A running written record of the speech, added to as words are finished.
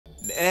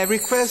Every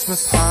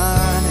Christmas,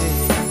 honey,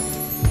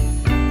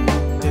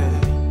 yeah,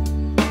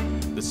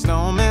 the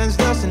snowman's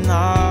dusting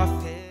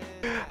off.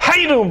 How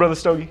you doing, Brother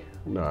Stogie?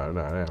 No, I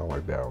don't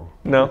like that one.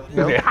 No?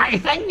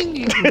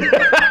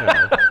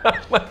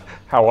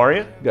 How are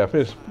you? Yeah,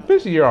 finish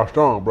the year off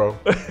strong, bro.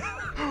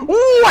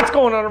 What's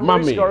going on,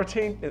 everybody? Cigar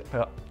team?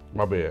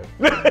 My bad.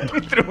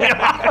 You threw me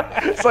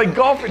off. It's like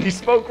golfing. You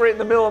spoke right in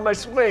the middle of my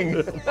swing.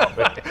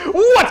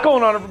 What's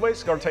going on, everybody?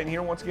 Cigar Titan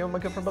here once again with my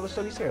good friend Brother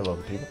Stogie. Say hello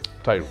to people.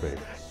 Titan fan.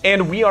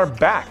 And we are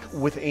back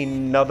with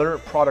another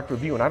product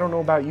review. And I don't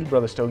know about you,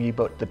 Brother Stogie,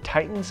 but the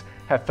Titans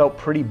have felt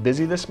pretty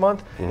busy this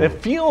month. And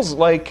it feels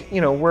like, you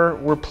know,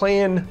 we're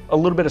playing a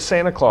little bit of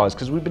Santa Claus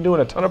because we've been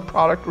doing a ton of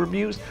product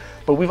reviews,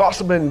 but we've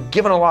also been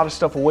giving a lot of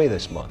stuff away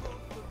this month.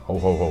 Ho,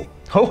 ho, ho.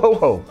 Ho, ho,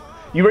 ho.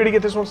 You ready to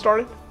get this one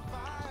started?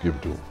 Let's give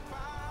it to him.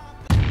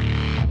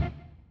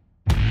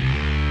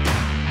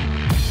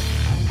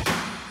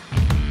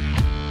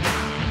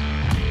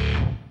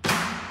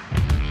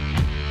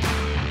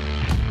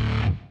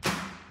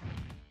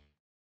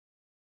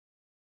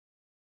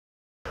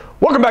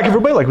 Welcome back,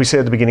 everybody. Like we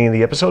said at the beginning of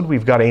the episode,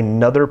 we've got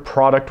another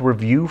product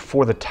review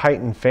for the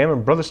Titan fam.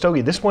 And Brother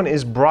Stogie, this one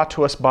is brought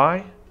to us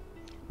by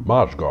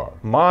Mojgar.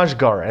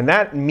 Mojgar, and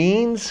that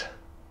means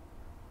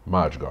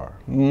Mojgar.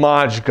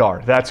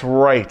 Mojgar. That's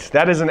right.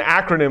 That is an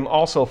acronym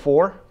also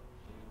for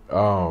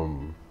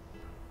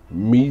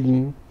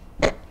Meeting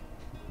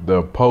the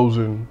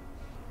opposing.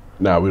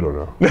 Nah, we don't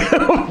know.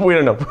 we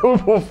don't know.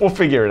 We'll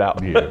figure it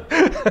out.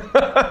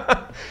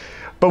 Yeah.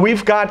 But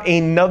we've got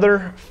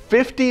another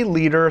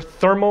 50-liter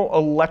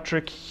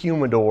thermoelectric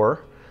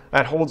humidor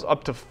that holds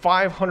up to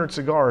 500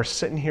 cigars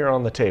sitting here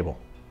on the table.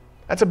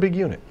 That's a big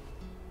unit.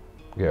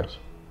 Yes.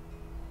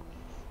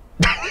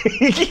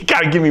 You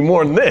gotta give me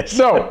more than this.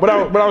 No, what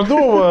I was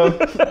doing was,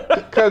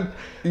 because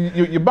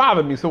you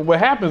bothered me. So what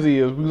happens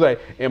is, we was like,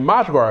 and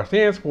Mojgar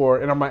stands for,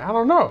 and I'm like, I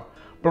don't know.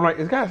 But I'm like,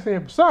 it's gotta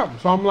stand for something.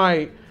 So I'm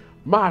like,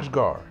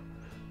 Mojgar,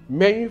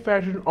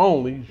 manufactured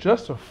only,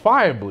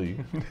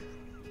 justifiably,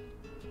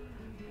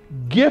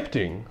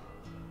 gifting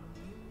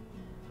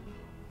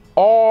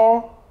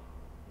all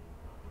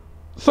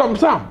something.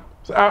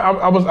 So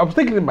I was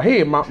thinking in my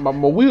head, my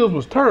wheels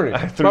was turning.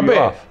 I threw you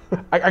off.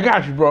 I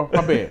got you, bro.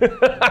 My bad.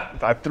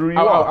 I threw you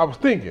off. I was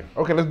thinking.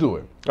 Okay, let's do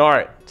it. All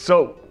right.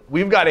 So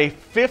we've got a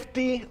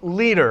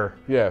 50-liter,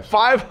 Yes.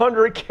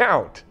 500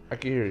 count I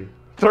can hear you.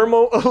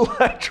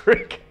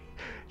 thermoelectric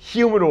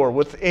humidor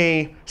with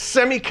a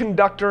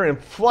semiconductor and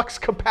flux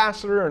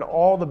capacitor and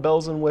all the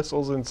bells and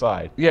whistles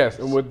inside. Yes,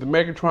 and with the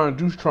Megatron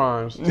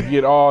Juicetrons to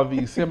get all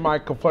the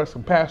semi-complex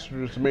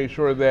capacitors to make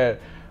sure that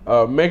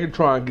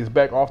Megatron gets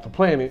back off the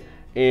planet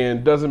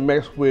and doesn't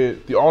mess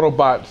with the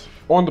Autobots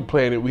on the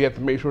planet. We have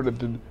to make sure that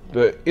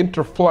the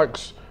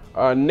interflux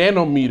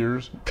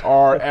nanometers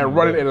are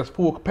running at its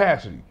full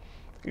capacity.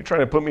 You're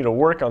trying to put me to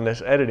work on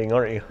this editing,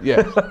 aren't you?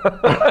 Yes.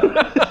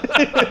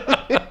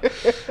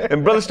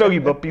 And Brother Stogie,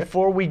 but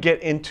before we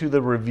get into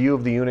the review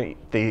of the unit,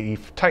 the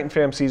Titan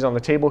fam sees on the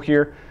table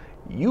here,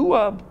 you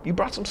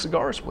brought some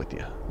cigars with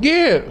you.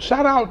 Yeah,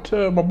 shout out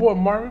to my boy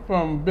Marvin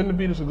from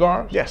Benavides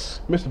Cigars.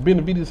 Yes. Mr.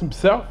 Benavides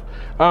himself.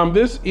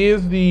 This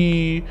is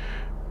the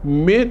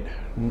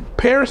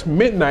Paris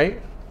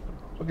Midnight.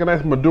 Look at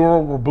nice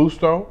Maduro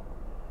Robusto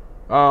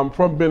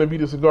from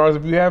Benavides Cigars.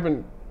 If you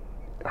haven't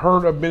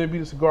heard of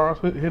Benavides Cigars,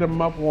 hit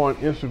them up on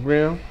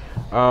Instagram.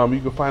 You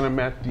can find them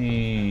at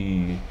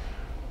the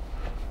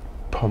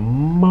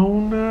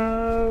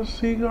Pomona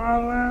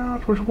Cigar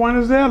Lounge. Which one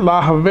is that?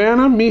 La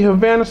Havana, Mi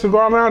Havana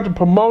Cigar Lounge in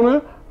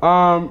Pomona,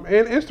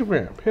 and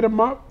Instagram. Hit them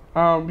up.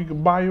 You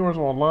can buy yours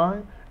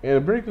online, and a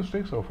very good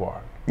stick so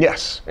far.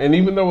 Yes. And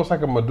even though it's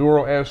like a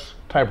Maduro-esque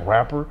type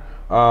wrapper,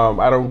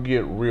 I don't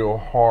get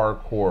real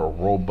hardcore,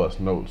 robust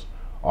notes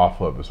off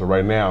of it. So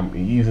right now I'm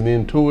easing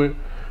into it.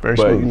 Very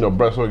but smooth. you know,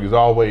 Brett Stogie is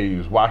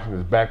always watching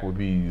his back with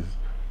these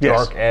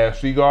dark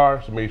ass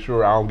cigars to make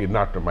sure I don't get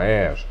knocked on my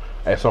ass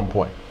at some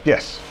point.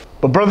 Yes.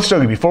 But Brother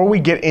Stogie, before we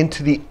get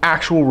into the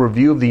actual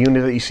review of the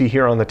unit that you see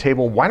here on the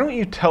table, why don't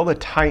you tell the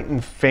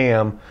Titan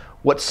fam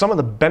what some of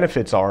the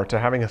benefits are to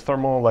having a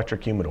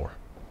thermoelectric humidor?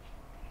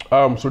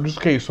 So just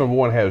in case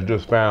someone has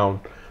just found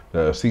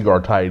the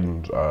Cigar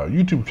Titans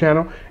YouTube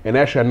channel, and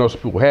actually I know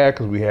some people have,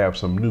 because we have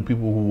some new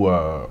people who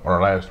on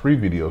our last 3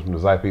 videos from the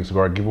Zyphic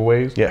Cigar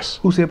giveaways, yes,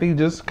 who said they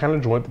just kind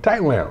of joined the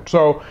Titan Lounge.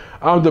 So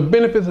the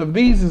benefits of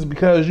these is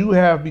because you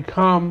have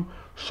become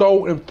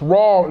so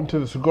enthralled into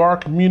the cigar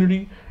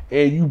community,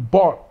 and you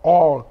bought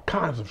all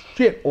kinds of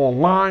shit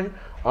online,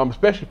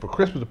 especially for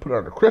Christmas, to put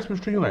on the Christmas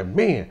tree. You're like,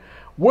 man,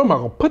 where am I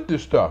gonna put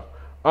this stuff?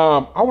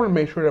 I want to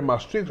make sure that my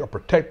sticks are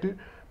protected,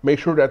 make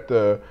sure that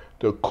the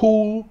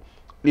cool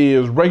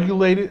is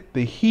regulated,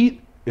 the heat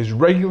is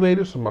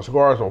regulated, so my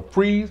cigars don't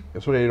freeze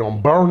and so they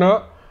don't burn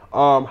up.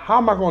 How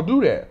am I gonna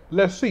do that?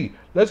 Let's see.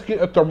 Let's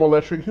get a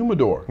thermoelectric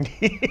humidor.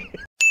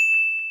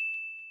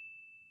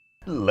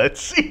 Let's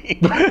see.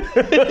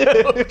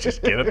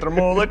 Just get a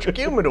thermoelectric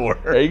humidor.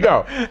 There you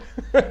go.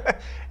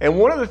 And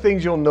one of the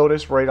things you'll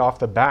notice right off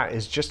the bat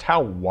is just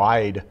how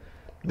wide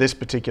this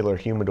particular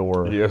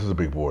humidor Yeah, this is a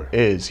big boy.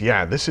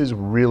 yeah, this is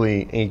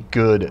really a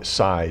good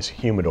size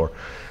humidor.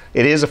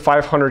 It is a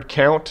 500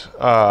 count.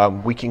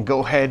 We can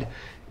go ahead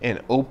and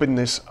open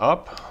this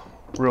up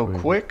real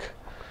quick.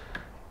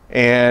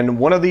 And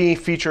one of the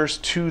features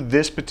to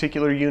this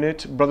particular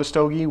unit, Brother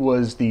Stogie,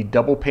 was the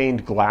double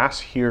paned glass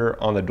here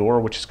on the door,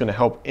 which is going to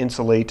help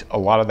insulate a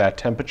lot of that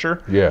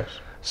temperature. Yes.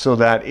 So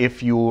that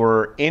if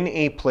you're in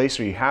a place,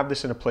 or you have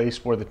this in a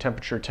place where the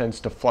temperature tends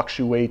to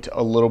fluctuate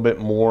a little bit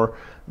more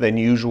than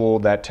usual,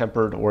 that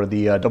tempered or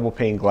the double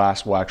pane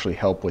glass will actually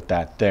help with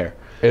that there.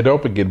 And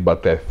don't forget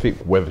about that thick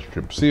weather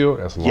strip seal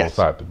that's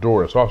alongside the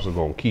door. It's also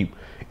going to keep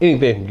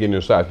anything from getting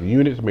inside the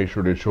unit to make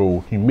sure that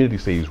your humidity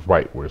stays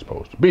right where it's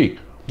supposed to be.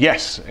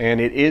 Yes,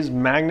 and it is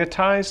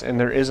magnetized, and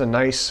there is a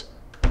nice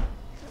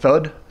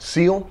thud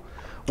seal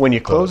when you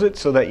close it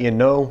so that you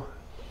know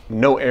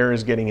no air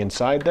is getting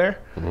inside there.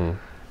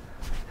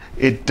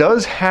 It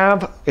does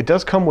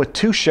come with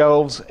 2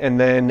 shelves and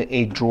then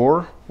a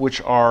drawer,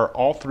 which are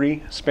all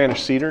 3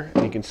 Spanish cedar.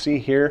 And you can see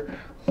here,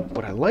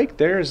 what I like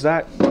there is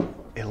that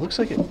it looks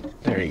like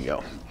it, there you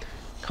go.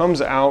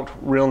 Comes out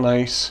real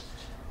nice.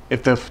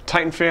 If the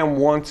Titan fam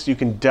wants, you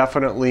can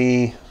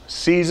definitely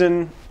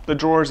season the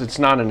drawers. It's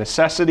not a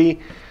necessity,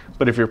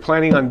 but if you're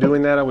planning on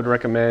doing that, I would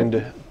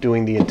recommend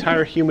doing the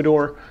entire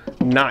humidor,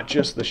 not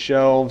just the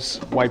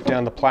shelves. Wipe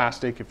down the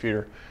plastic. If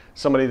you're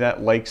somebody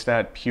that likes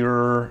that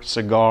pure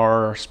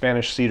cigar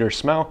Spanish cedar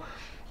smell,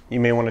 you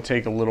may want to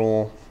take a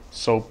little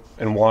soap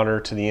and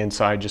water to the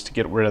inside just to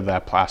get rid of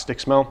that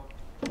plastic smell.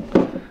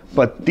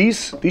 But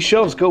these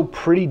shelves go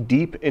pretty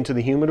deep into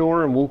the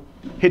humidor, and we'll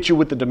hit you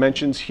with the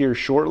dimensions here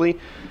shortly.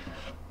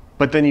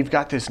 But then you've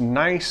got this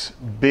nice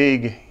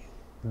big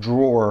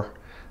drawer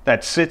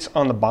that sits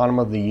on the bottom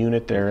of the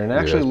unit there, and it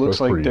actually looks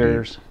like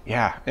there's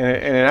and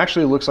it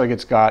actually looks like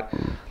it's got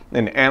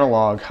an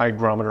analog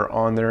hygrometer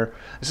on there.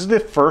 This is the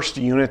first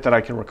unit that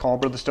I can recall,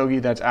 Brother Stogie,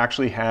 that's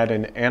actually had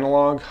an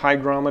analog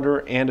hygrometer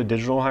and a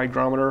digital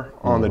hygrometer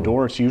on the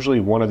door. It's usually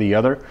one or the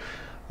other.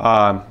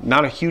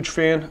 Not a huge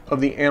fan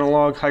of the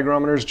analog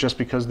hygrometers just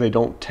because they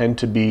don't tend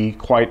to be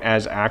quite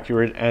as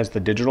accurate as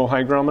the digital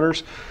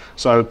hygrometers.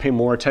 So I would pay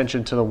more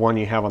attention to the one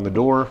you have on the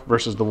door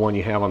versus the one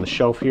you have on the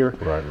shelf here.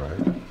 Right,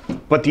 right.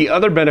 But the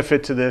other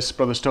benefit to this,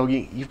 Brother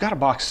Stogie, you've got a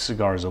box of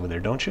cigars over there,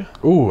 don't you?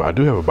 Ooh, I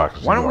do have a box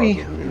of cigars over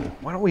here.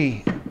 Why don't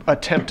we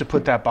attempt to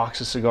put that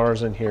box of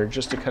cigars in here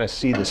just to kind of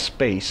see the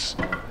space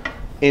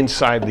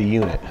inside the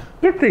unit?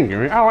 Good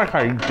thinking. I like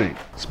how you think.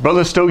 So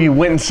Brother Stogie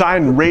went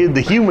inside and raided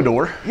the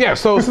humidor. Yeah,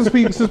 so since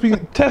we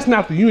testing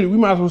out the unit, we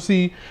might as well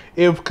see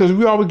if, because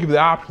we always give the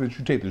option that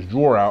you take this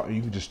drawer out and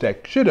you can just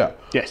stack shit up.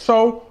 Yes.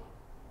 So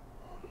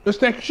let's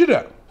stack shit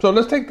up. So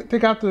let's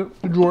take out the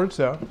drawer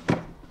itself.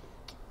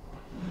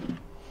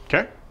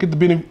 Okay. Get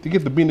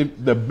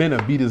the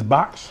Benavides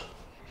box.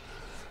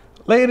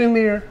 Lay it in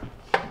there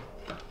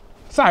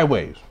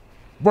sideways,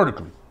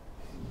 vertically.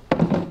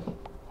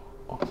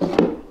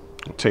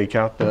 Take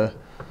out the...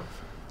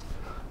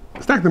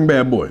 Stack them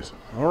bad boys.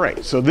 All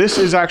right, so this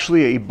is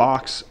actually a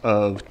box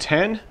of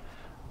 10.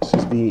 This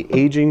is the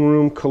aging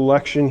room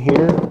collection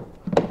here.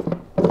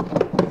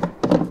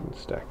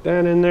 Stack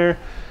that in there.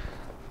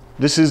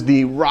 This is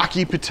the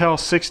Rocky Patel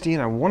 60,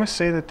 and I want to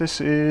say that this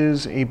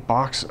is a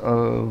box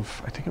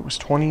of, I think it was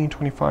 20,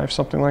 25,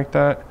 something like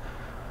that.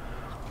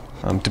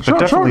 Show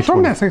me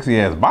that sexy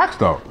ass box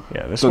though.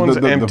 Yeah, this one's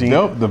empty.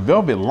 The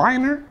velvet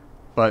liner.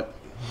 But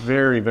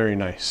very, very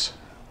nice.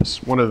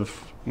 It's one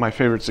of my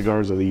favorite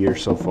cigars of the year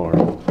so far.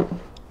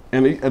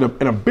 And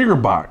a bigger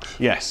box.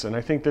 Yes, and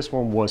I think this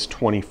one was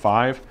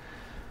 25.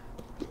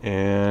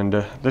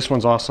 And this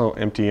one's also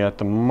empty at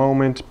the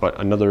moment, but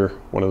another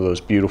one of those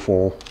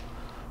beautiful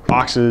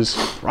boxes.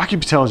 Rocky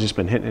Patel has just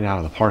been hitting it out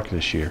of the park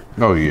this year.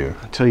 Oh yeah.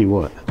 I'll tell you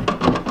what.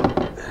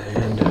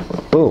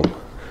 And boom.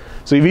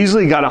 So you've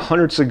easily got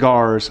 100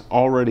 cigars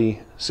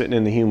already sitting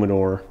in the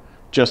humidor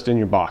just in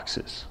your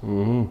boxes.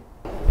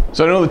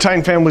 So I know the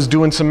Titan fan was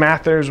doing some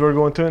math there as we were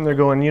going through, and they're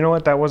going, you know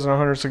what, that wasn't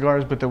 100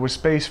 cigars, but there was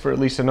space for at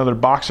least another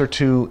box or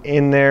 2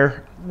 in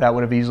there. That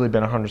would have easily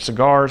been 100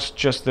 cigars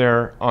just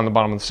there on the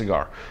bottom of the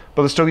cigar.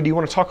 Brother Stogie, do you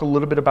want to talk a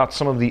little bit about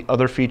some of the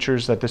other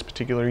features that this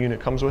particular unit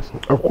comes with?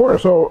 Of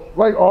course. So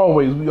like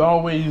always, we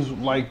always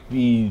like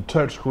the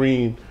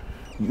touchscreen.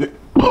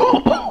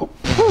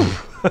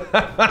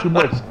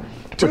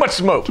 Too much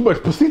smoke. Too much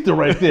pasita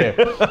right there.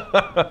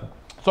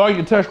 So all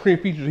your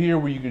touchscreen features here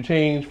where you can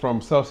change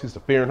from Celsius to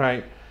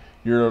Fahrenheit.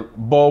 Your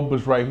bulb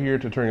is right here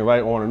to turn your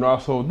light on and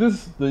off. So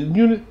this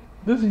unit,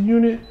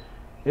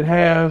 it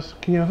has,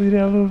 can y'all see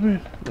that a little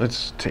bit?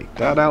 Let's take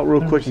that out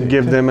real quick and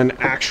give them an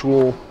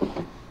actual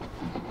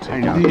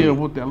idea of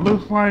what that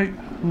looks like.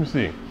 Let me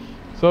see.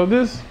 So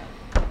that's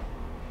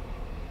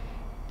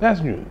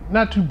unit,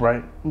 not too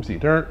bright. Let me see,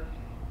 turn.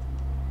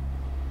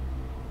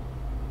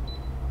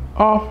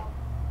 Off,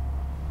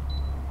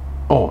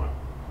 on.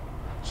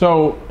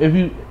 So if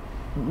you,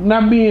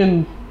 not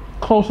being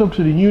close up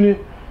to the unit,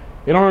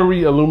 it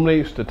only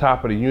illuminates the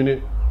top of the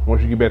unit.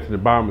 Once you get back to the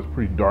bottom, it's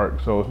pretty dark,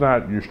 so it's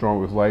not your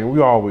strongest light. And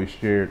we always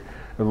shared,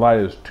 if the light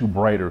is too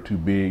bright or too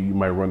big, you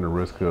might run the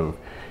risk of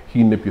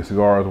heating up your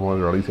cigars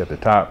ones, or at least at the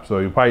top. So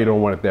you probably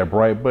don't want it that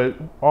bright, but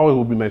always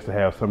would be nice to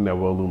have something that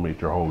will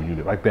illuminate your whole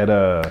unit. Like that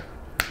the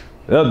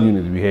other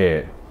unit we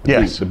had.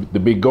 Yes. The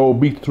big gold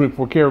beat, the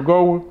 24 karat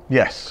gold one.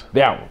 Yes.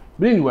 That one.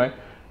 But anyway,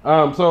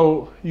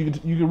 so you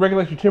can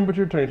regulate your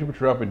temperature, turn your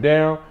temperature up and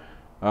down,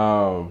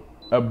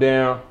 up,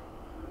 down,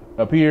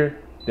 up here,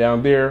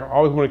 down there.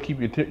 Always want to keep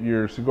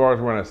your cigars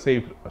around a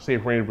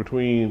safe range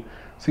between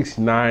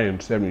 69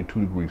 and 72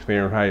 degrees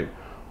Fahrenheit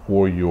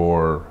for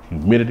your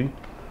humidity.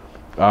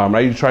 I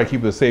usually try to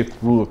keep a safe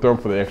rule of thumb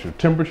for the extra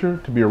temperature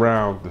to be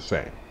around the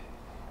same.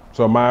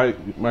 So my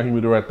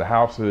humidor at the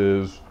house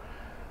is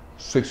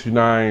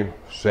 69,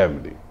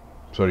 70.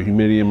 So the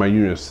humidity in my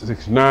unit is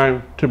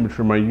 69,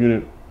 temperature in my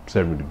unit,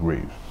 70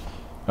 degrees.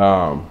 You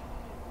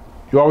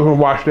always want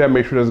to watch that,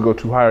 make sure it doesn't go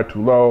too high or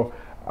too low.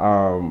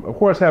 Of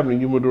course, having a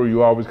humidor,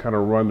 you always kind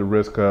of run the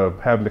risk of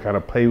having to kind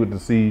of play with to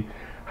see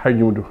how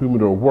your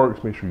humidor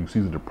works, make sure you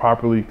season it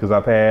properly, because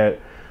I've had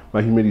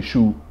my humidity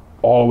shoot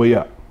all the way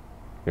up.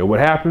 And what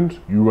happens?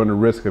 You run the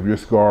risk of your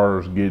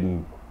cigars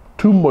getting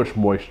too much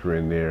moisture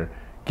in there,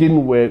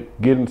 getting wet,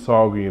 getting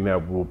soggy, and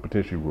that will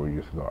potentially ruin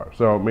your cigar.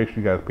 So make sure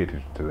you guys pay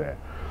attention to that.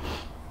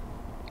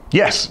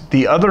 Yes,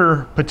 the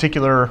other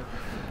particular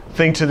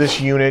thing to this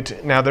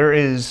unit, now there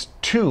is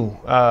two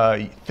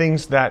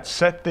things that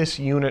set this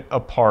unit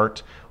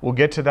apart. We'll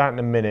get to that in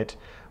a minute,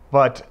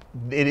 but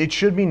it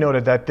should be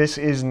noted that this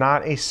is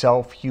not a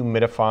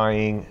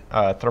self-humidifying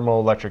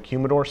thermoelectric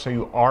humidor, so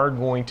you are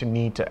going to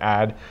need to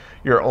add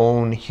your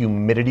own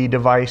humidity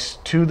device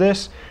to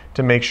this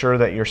to make sure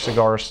that your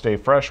cigars stay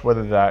fresh,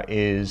 whether that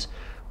is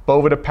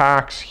Boveda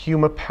packs,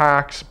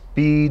 Humapacks,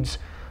 beads,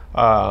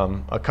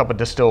 a cup of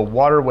distilled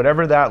water,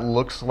 whatever that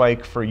looks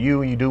like for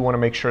you. You do want to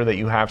make sure that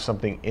you have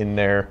something in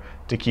there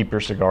to keep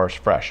your cigars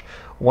fresh.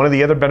 One of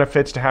the other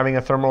benefits to having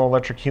a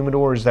thermoelectric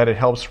humidor is that it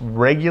helps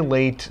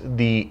regulate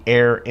the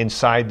air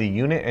inside the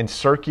unit and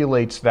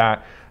circulates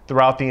that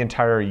throughout the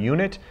entire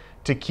unit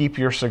to keep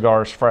your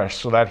cigars fresh,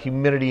 so that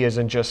humidity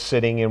isn't just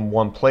sitting in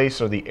one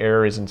place or the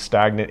air isn't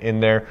stagnant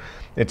in there.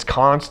 It's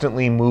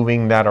constantly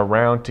moving that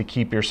around to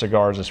keep your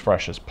cigars as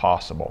fresh as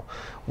possible.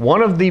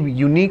 One of the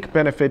unique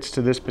benefits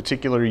to this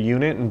particular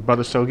unit, and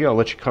Brother Stogie, I'll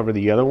let you cover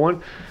the other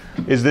one,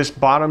 is this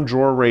bottom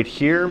drawer right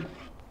here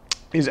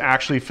is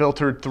actually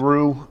filtered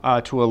through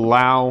to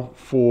allow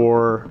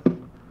for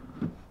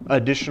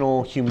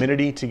additional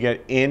humidity to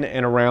get in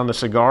and around the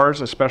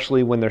cigars,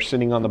 especially when they're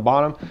sitting on the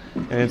bottom.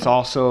 And it's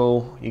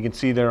also, you can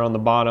see there on the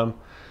bottom,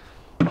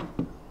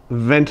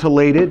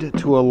 ventilated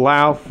to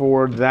allow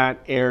for that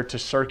air to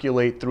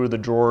circulate through the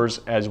drawers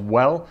as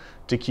well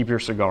to keep your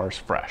cigars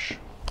fresh.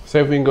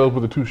 Same thing goes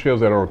with the two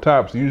shelves that are on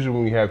top. So usually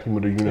when we have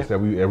humidor units that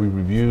we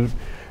reviewed,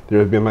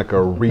 there's been like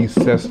a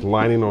recessed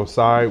lining on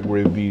side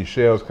where the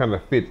shelves kind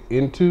of fit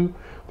into.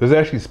 There's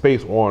actually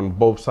space on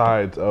both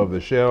sides of the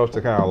shelves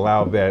to kind of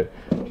allow that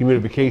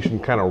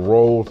humidification kind of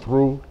roll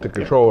through to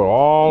control it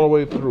all the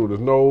way through. There's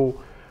no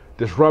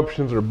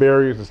disruptions or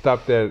barriers to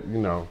stop that, you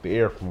know, the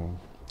air from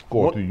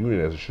going through the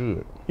unit as it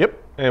should.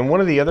 Yep. And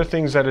one of the other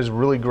things that is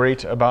really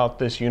great about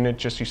this unit,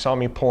 just you saw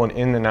me pulling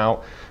in and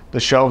out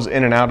the shelves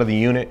in and out of the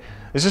unit.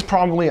 This is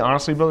probably,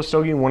 honestly, Brother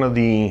Stogie, one of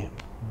the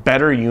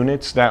better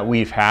units that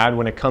we've had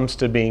when it comes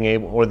to being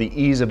able, or the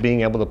ease of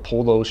being able to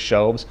pull those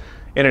shelves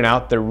in and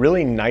out. They're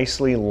really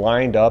nicely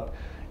lined up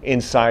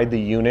inside the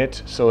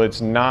unit, so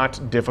it's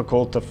not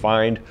difficult to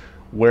find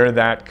where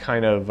that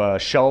kind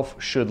of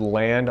shelf should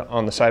land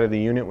on the side of the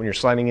unit when you're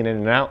sliding it in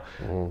and out.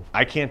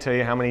 I can't tell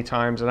you how many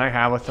times, and I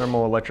have a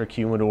thermoelectric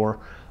humidor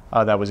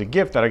that was a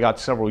gift that I got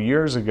several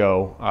years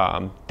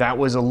ago. That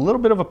was a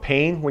little bit of a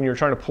pain when you're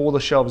trying to pull the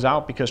shelves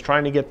out, because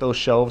trying to get those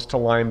shelves to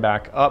line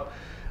back up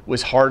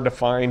was hard to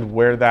find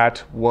where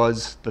that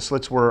was, the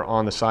slits were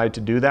on the side to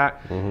do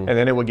that, and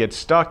then it would get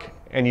stuck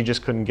and you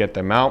just couldn't get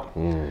them out.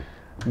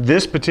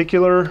 This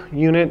particular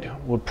unit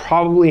would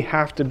probably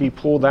have to be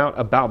pulled out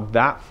about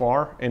that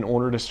far in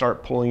order to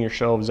start pulling your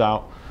shelves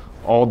out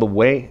all the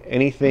way.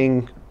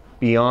 Anything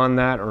beyond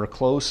that or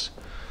close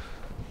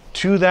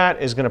to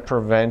that is going to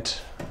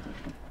prevent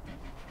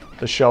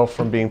the shelf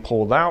from being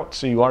pulled out.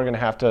 So you are going to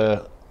have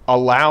to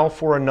allow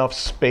for enough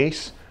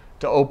space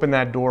to open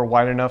that door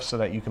wide enough so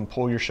that you can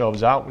pull your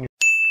shelves out when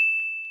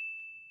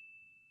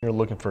you're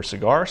looking for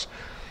cigars.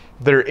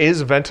 There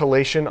is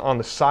ventilation on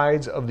the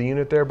sides of the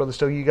unit there. Brother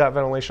Stogie, you got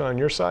ventilation on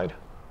your side?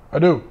 I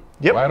do.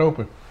 Yep. Wide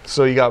open.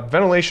 So you got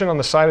ventilation on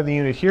the side of the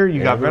unit here.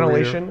 You got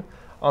ventilation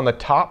on the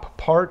top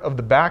part of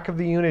the back of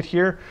the unit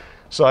here.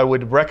 So I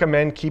would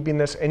recommend keeping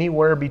this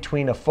anywhere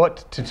between 1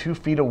 foot to 2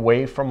 feet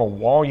away from a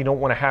wall. You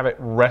don't want to have it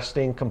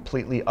resting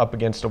completely up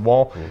against a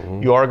wall.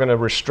 You are going to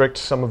restrict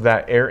some of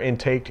that air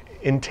intake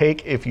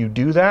if you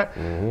do that.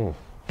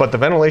 But the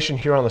ventilation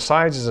here on the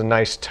sides is a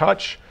nice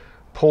touch,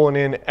 pulling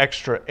in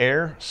extra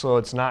air, so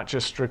it's not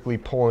just strictly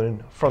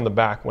pulling from the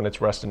back when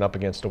it's resting up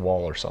against a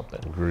wall or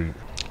something. Agreed.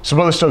 So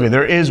Brother Stogie,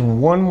 there is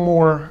one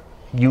more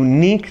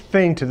unique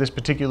thing to this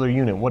particular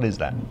unit. What is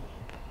that?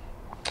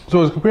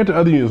 So as compared to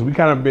other units, we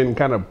kind of been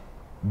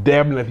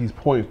dabbling at these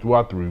points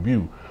throughout the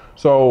review.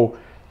 So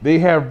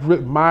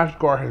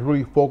Mojgar has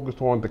really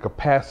focused on the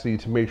capacity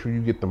to make sure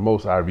you get the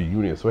most out of your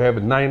unit. So we have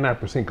a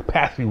 99%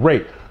 capacity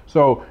rate.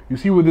 So you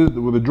see where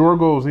the drawer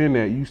goes in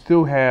at, you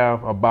still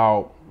have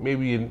about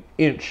maybe an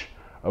inch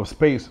of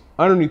space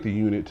underneath the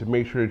unit to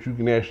make sure that you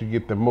can actually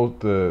get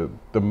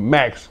the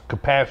max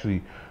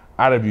capacity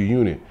out of your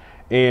unit.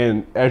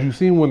 And as you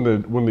see when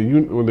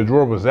the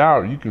drawer was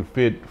out, you can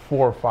fit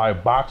 4 or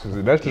 5 boxes,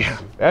 and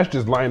that's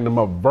just lining them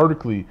up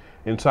vertically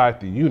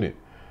inside the unit.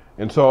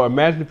 And so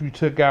imagine if you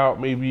took out,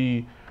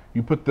 maybe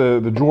you put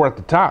the drawer at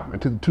the top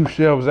and took the 2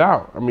 shelves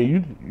out. I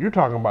mean, you're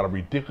talking about a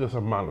ridiculous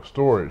amount of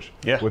storage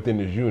within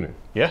this unit.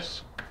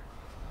 Yes.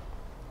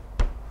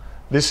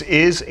 This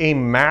is a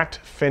matte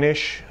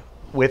finish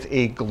with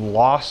a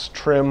gloss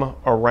trim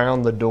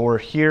around the door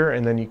here.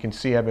 And then you can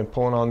see I've been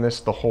pulling on this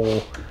the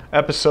whole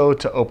episode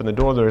to open the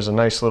door. There's a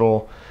nice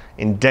little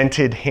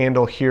indented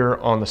handle here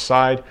on the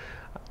side.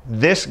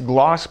 This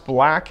gloss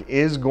black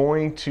is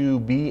going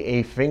to be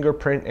a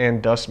fingerprint and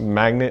dust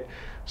magnet.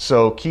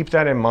 So keep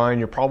that in mind.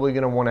 You're probably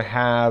going to want to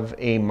have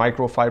a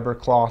microfiber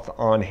cloth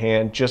on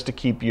hand just to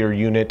keep your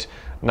unit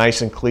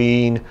nice and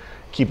clean,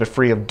 keep it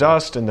free of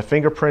dust and the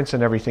fingerprints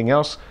and everything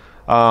else.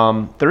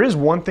 There is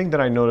one thing that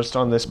I noticed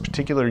on this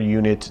particular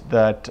unit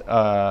that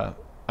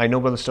I know,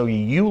 Brother Stogie,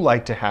 you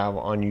like to have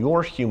on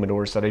your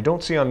humidors that I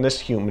don't see on this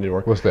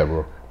humidor. What's that,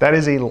 bro? That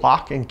is a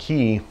lock and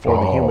key for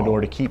the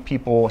humidor to keep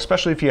people,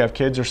 especially if you have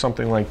kids or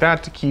something like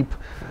that, to keep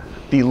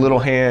the little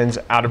hands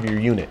out of your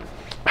unit.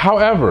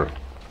 However,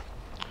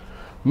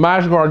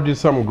 Mojgar did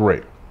something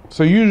great.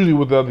 So usually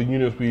with the other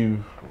units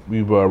we've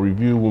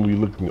reviewed, when we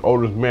look in the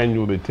owner's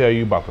manual, they tell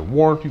you about the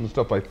warranties and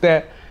stuff like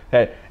that.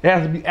 That it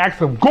has to be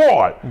acts of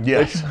God that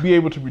you should be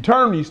able to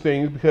return these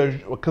things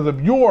because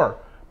of your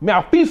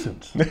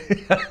malfeasance.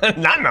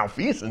 Not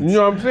malfeasance. You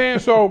know what I'm saying?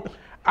 So,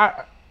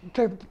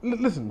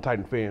 listen,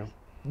 Titan fam,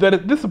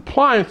 that this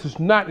appliance is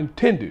not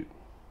intended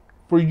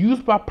for use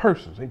by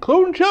persons,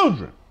 including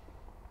children,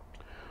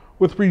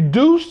 with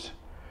reduced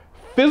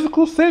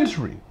physical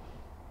sensory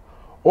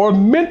or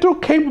mental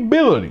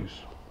capabilities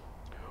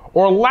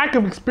or lack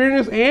of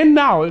experience and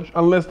knowledge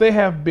unless they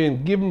have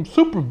been given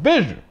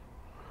supervision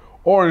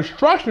or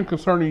instruction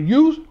concerning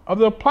use of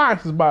the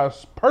appliances by a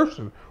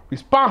person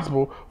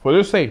responsible for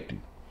their safety.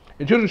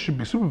 And children should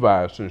be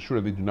supervised to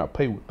ensure they do not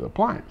play with the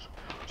appliance.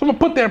 So I'm gonna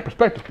put that in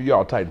perspective for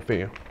y'all, Titan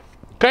fam,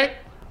 okay?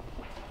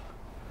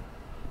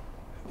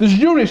 This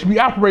unit should be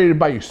operated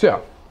by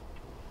yourself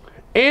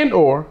and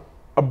or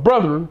a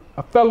brethren,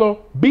 a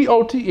fellow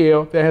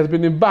BOTL that has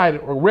been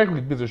invited or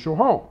regularly visits your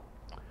home.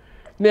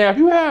 Now, if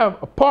you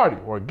have a party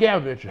or a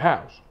gathering at your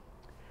house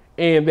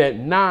and that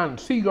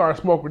non-cigar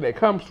smoker that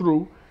comes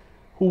through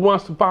who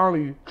wants to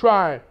finally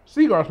try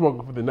cigar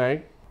smoking for the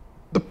night,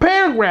 the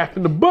paragraph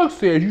in the book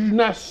says you're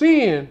not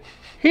sending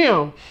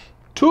him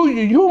to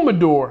your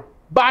humidor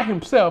by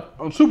himself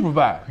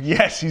unsupervised.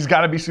 Yes, he's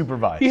got to be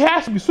supervised. He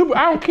has to be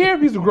I don't care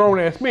if he's a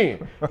grown-ass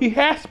man. He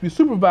has to be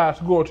supervised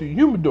to go into your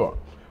humidor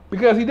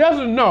because he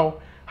doesn't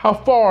know how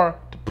far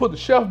to put the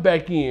shelf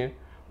back in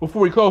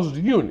before he closes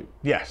the unit.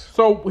 Yes.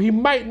 So he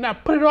might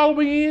not put it all the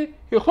way in.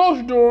 He'll close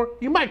the door.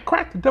 He might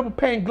crack the double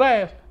pane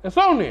glass that's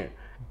on there.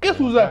 Guess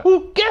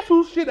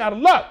who's shit out of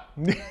luck?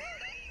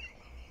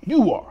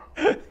 You are.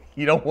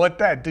 You don't want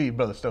that, do you,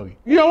 Brother Stogie?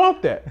 You don't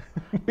want that.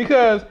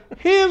 Because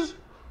his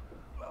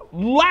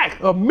lack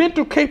of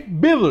mental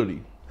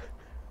capability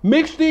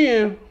mixed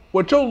in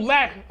with your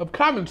lack of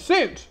common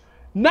sense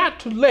not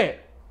to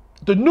let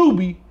the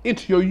newbie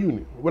into your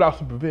unit without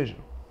supervision.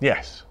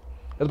 Yes.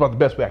 That's about the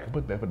best way I can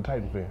put that for the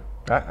Titan fan.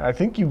 I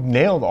think you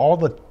nailed all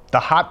the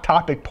hot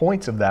topic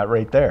points of that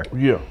right there.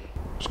 Yeah.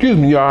 Excuse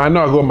me, y'all. I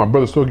know I go on my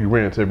Brother Stogie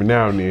rants every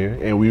now and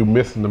then, and we're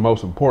missing the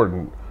most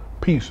important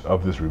piece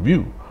of this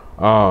review.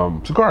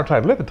 Cigar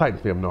Titan, let the Titan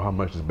fam know how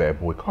much this bad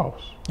boy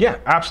costs. Yeah,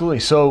 absolutely.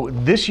 So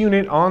this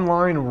unit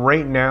online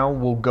right now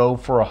will go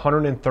for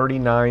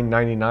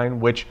 $139.99,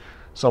 which,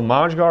 so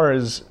Mojgar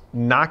is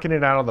knocking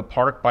it out of the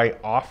park by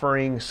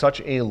offering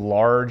such a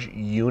large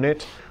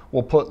unit.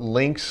 We'll put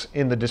links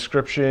in the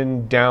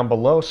description down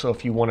below, so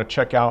if you want to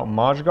check out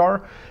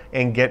Mojgar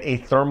and get a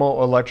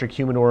thermoelectric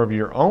humidor of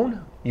your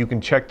own, you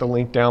can check the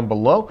link down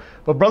below.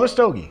 But Brother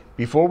Stogie,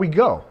 before we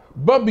go.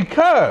 But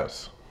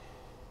because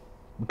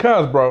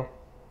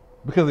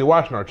they're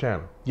watching our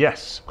channel.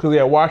 Yes. Because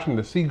they're watching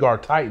the Cigar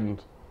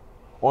Titans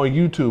on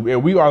YouTube,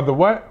 and we are the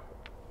what?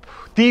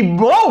 The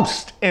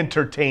most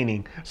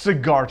entertaining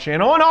cigar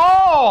channel on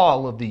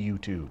all of the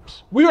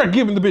YouTubes. We are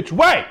giving the bitch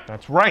away.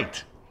 That's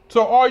right.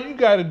 So all you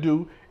gotta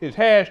do is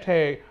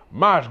hashtag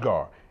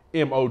Mojgar,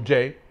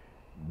 M-O-J-G-A-R.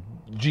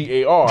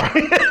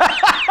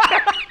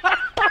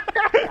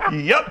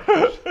 Yep.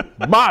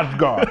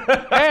 Mojgar.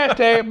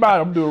 Hashtag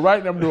Mojgar. I'm doing it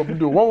right now. I'm doing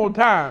it one more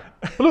time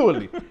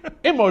fluidly.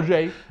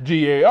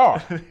 M-O-J-G-A-R.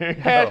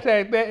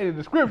 Hashtag that in the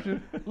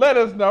description. Let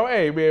us know.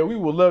 Hey, man, we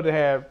would love to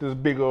have this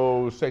big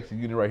old sexy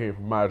unit right here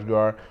from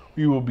Mojgar.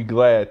 We will be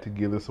glad to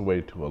give this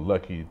away to a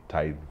lucky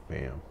Titan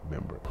fam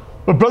member.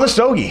 But Brother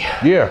Stogie,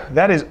 yeah,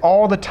 that is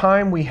all the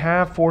time we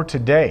have for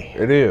today.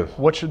 It is.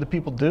 What should the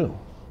people do?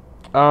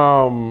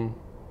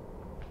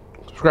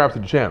 subscribe to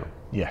the channel.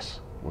 Yes.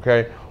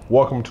 Okay.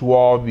 Welcome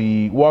all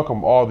the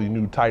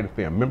new Titan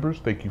fam members.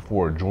 Thank you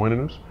for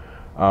joining us.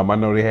 I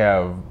know they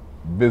have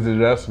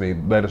visited us and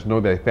they let us know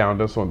they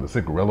found us on the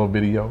Cigarello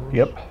video.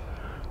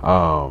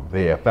 Yep.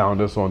 They have found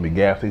us on the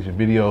gas station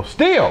video.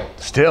 Still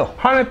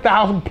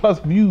 100,000 plus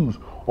views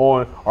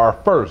on our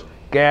first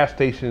gas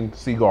station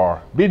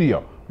cigar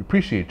video. We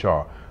appreciate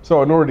y'all.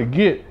 So in order to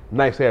get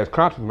nice ass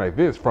content like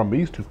this from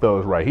these two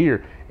fellas right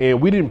here,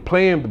 and we didn't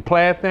plan the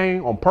plaid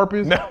thing on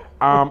purpose. No.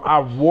 I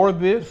wore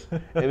this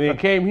and then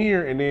came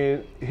here and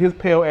then his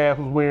pale ass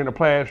was wearing a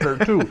plaid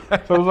shirt too.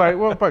 So it was like,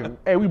 well, fuck it.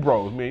 Hey, we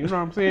bros, man. You know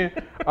what I'm saying?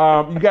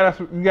 You got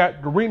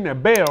to ring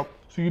that bell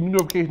so you get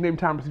notification every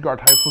time the Cigar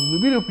Titan posts a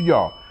new video for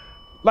y'all.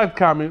 Like the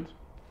comments,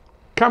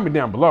 comment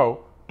down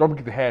below. Don't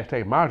forget the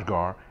hashtag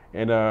Mojgar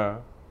and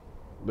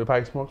live how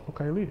you smoke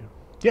how you live.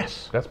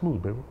 Yes. That's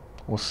smooth, baby.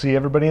 We'll see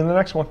everybody in the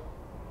next one.